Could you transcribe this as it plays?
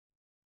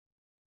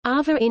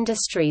Arva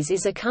Industries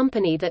is a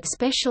company that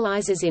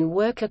specializes in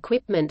work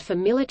equipment for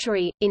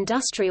military,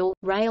 industrial,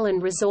 rail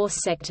and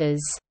resource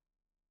sectors.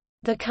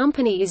 The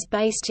company is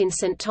based in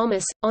St.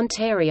 Thomas,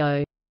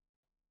 Ontario.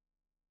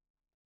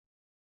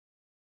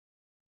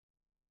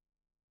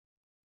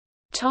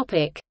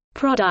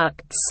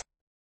 Products: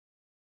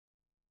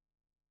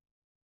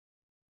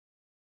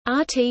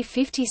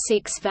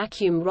 RT56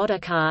 vacuum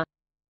rodder car,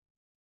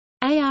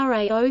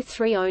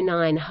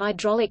 ARA0309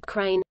 hydraulic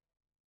crane,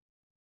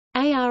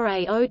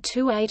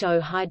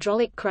 ARA0280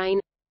 hydraulic crane,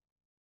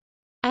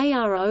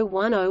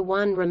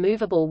 AR0101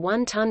 removable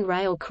 1-ton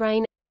rail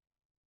crane,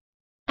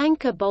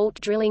 anchor bolt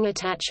drilling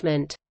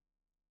attachment.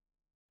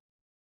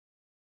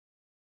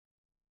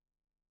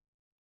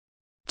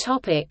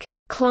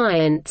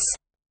 Clients: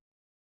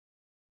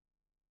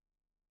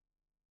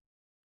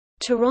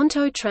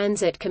 Toronto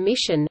Transit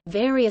Commission,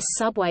 various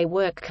subway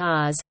work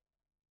cars,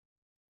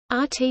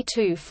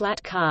 RT2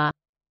 flat car,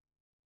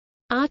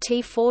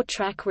 RT4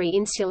 track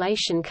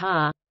re-insulation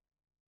car,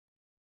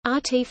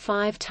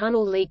 RT5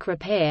 tunnel leak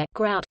repair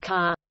grout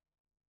car,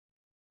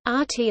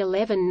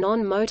 RT11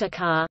 non-motor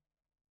car,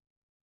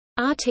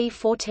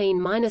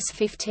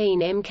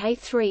 RT14-15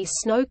 Mk3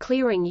 snow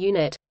clearing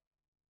unit,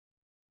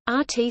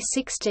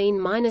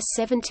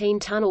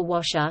 RT16-17 tunnel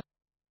washer,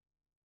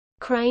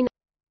 crane,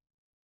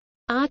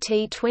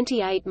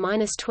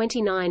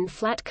 RT28-29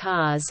 flat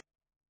cars,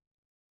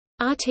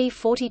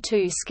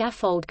 RT42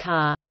 scaffold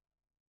car,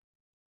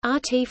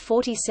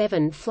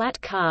 RT47 flat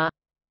car,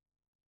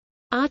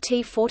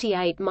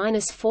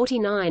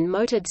 RT48-49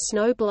 motored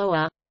snow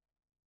blower,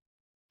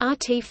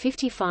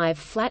 RT55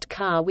 flat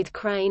car with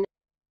crane,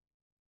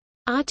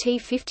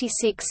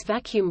 RT56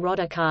 vacuum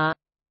rodder car,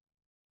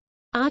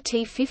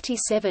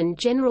 RT57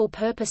 general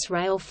purpose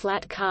rail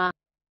flat car,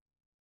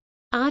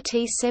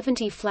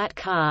 RT70 flat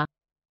car,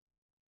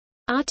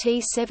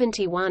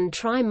 RT71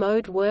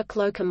 tri-mode work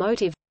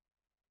locomotive,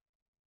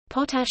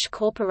 Potash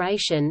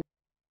Corporation,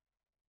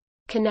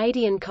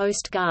 Canadian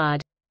Coast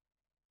Guard,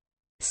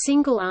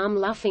 single-arm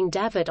luffing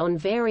davit on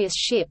various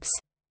ships,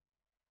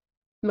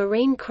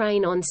 marine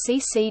crane on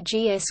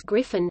CCGS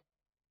Griffin,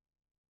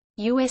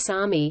 U.S.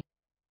 Army,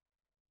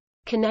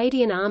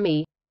 Canadian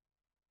Army,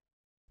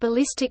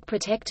 ballistic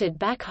protected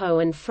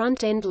backhoe and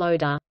front-end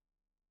loader.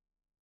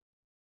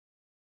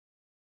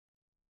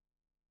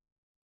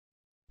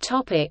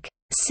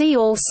 See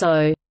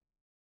also: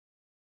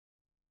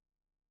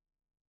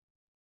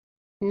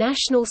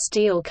 National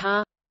Steel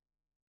Car,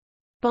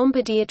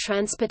 Bombardier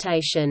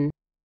Transportation.